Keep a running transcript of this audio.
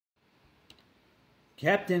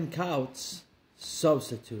Captain Coutts'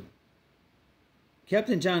 substitute.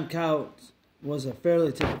 Captain John Coutts was a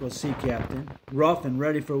fairly typical sea captain, rough and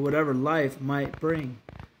ready for whatever life might bring.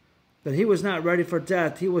 But he was not ready for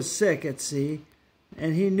death. He was sick at sea,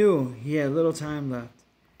 and he knew he had little time left.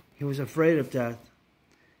 He was afraid of death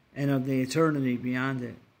and of the eternity beyond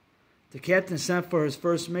it. The captain sent for his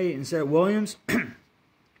first mate and said, "Williams,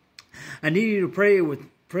 I need you to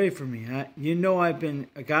pray for me. You know I've been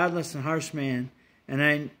a godless and harsh man, and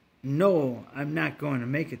I know I'm not going to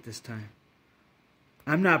make it this time."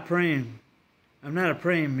 I'm not a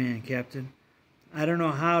praying man, Captain. I don't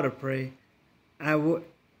know how to pray. I would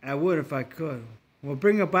if I could. Well,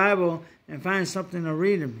 bring a Bible and find something to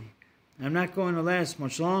read to me. I'm not going to last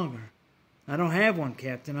much longer. I don't have one,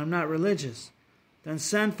 Captain. I'm not religious. Then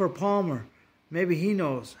send for Palmer. Maybe he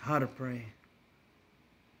knows how to pray.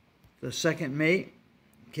 The second mate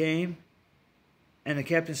came, and the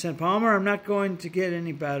captain said, "Palmer, I'm not going to get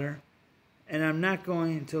any better, and I'm not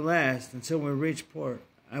going to last until we reach port.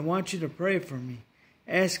 I want you to pray for me.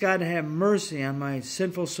 Ask God to have mercy on my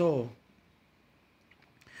sinful soul."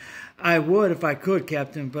 "I would if I could,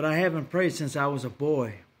 Captain, but I haven't prayed since I was a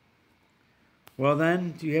boy." "Well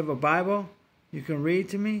then, do you have a Bible you can read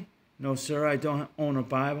to me?" "No, sir, I don't own a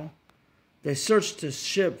Bible." They searched the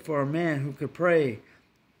ship for a man who could pray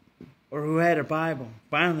or who had a Bible.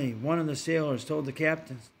 Finally, one of the sailors told the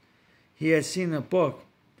captains he had seen a book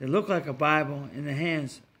that looked like a Bible in the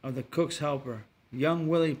hands of the cook's helper, young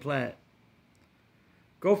Willie Platt.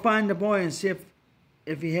 "Go find the boy and see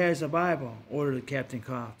if he has a Bible," ordered Captain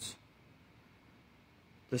Coutts.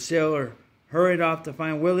 The sailor hurried off to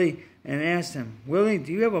find Willie and asked him, "Willie,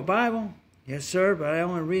 do you have a Bible?" "Yes, sir, but I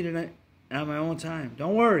only read it on my own time."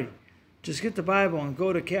 "Don't worry. Just get the Bible and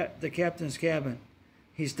go to the captain's cabin.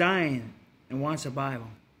 He's dying and wants a Bible."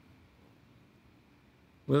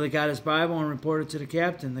 Willie got his Bible and reported to the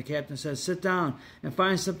captain. The captain said, "Sit down and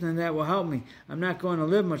find something that will help me. I'm not going to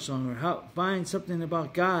live much longer. Find something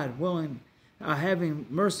about God having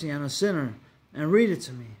mercy on a sinner and read it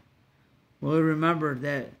to me." Willie remembered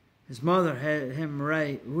that his mother had him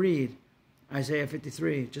read Isaiah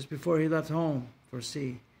 53 just before he left home for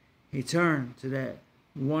sea. He turned to that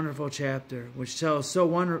wonderful chapter which tells so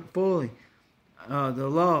wonderfully the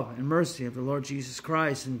love and mercy of the Lord Jesus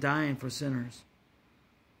Christ in dying for sinners.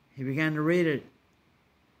 He began to read it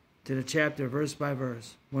to the chapter verse by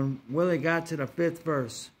verse. When Willie got to the 5th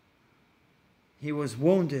verse, "He was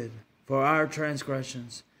wounded for our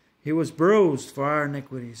transgressions. He was bruised for our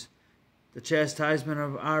iniquities. The chastisement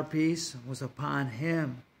of our peace was upon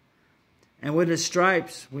him. And with his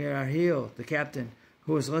stripes we are healed." The captain,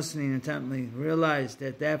 who was listening intently, realized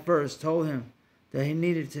that that verse told him that he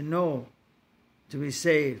needed to know to be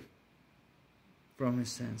saved from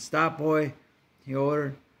his sins. "Stop, boy," he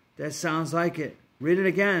ordered. "That sounds like it. Read it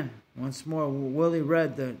again." Once more, Willie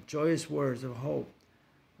read the joyous words of hope.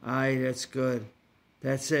 "Aye, that's good.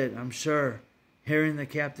 That's it, I'm sure." Hearing the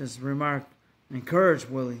captain's remark encouraged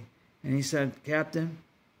Willie, and he said, "Captain,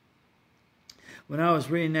 when I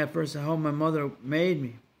was reading that verse at home, my mother made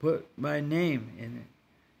me put my name in it.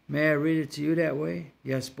 May I read it to you that way?"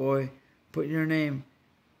 "Yes, boy. Put your name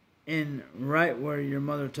in right where your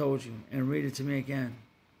mother told you, and read it to me again."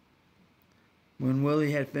 When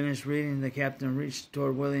Willie had finished reading, the captain reached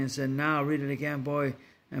toward Willie and said, "Now read it again, boy,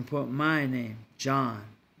 and put my name, John,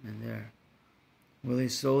 in there." Willie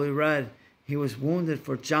slowly read, "He was wounded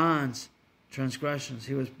for John's transgressions.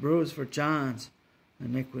 He was bruised for John's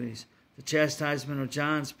iniquities. The chastisement of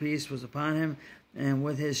John's peace was upon him, and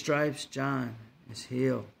with his stripes John is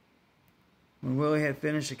healed." When Willie had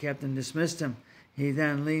finished, the captain dismissed him. He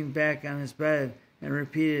then leaned back on his bed and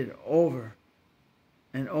repeated over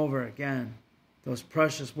and over again those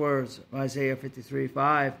precious words of Isaiah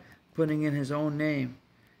 53:5, putting in his own name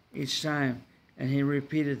each time, and he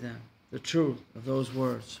repeated them. The truth of those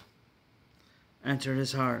words entered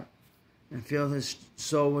his heart and filled his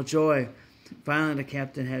soul with joy. Finally, the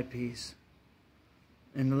captain had peace.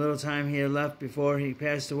 In the little time he had left before he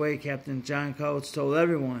passed away, Captain John Coutts told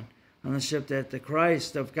everyone on the ship that the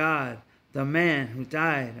Christ of God, the man who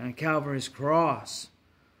died on Calvary's cross,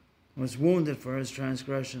 was wounded for his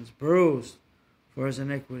transgressions, bruised for his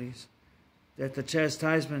iniquities, that the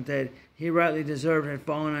chastisement that he rightly deserved had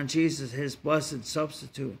fallen on Jesus, his blessed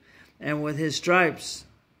substitute, and with his stripes,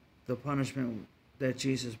 the punishment that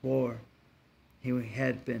Jesus bore, he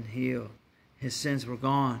had been healed. His sins were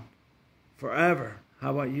gone forever.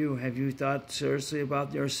 How about you? Have you thought seriously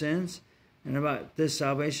about your sins and about this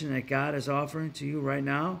salvation that God is offering to you right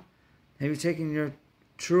now? Have you taken your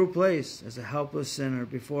true place as a helpless sinner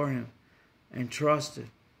before him and trusted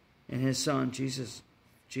in his Son, Jesus,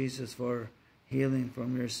 for healing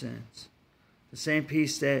from your sins. The same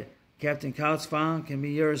peace that Captain Coutts found can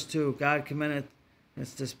be yours too. God commendeth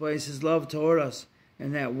and displays his love toward us,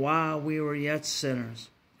 and that while we were yet sinners,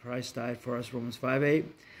 Christ died for us. Romans 5:8.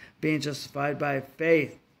 Being justified by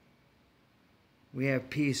faith, we have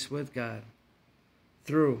peace with God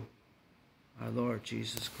through our Lord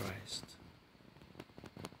Jesus Christ.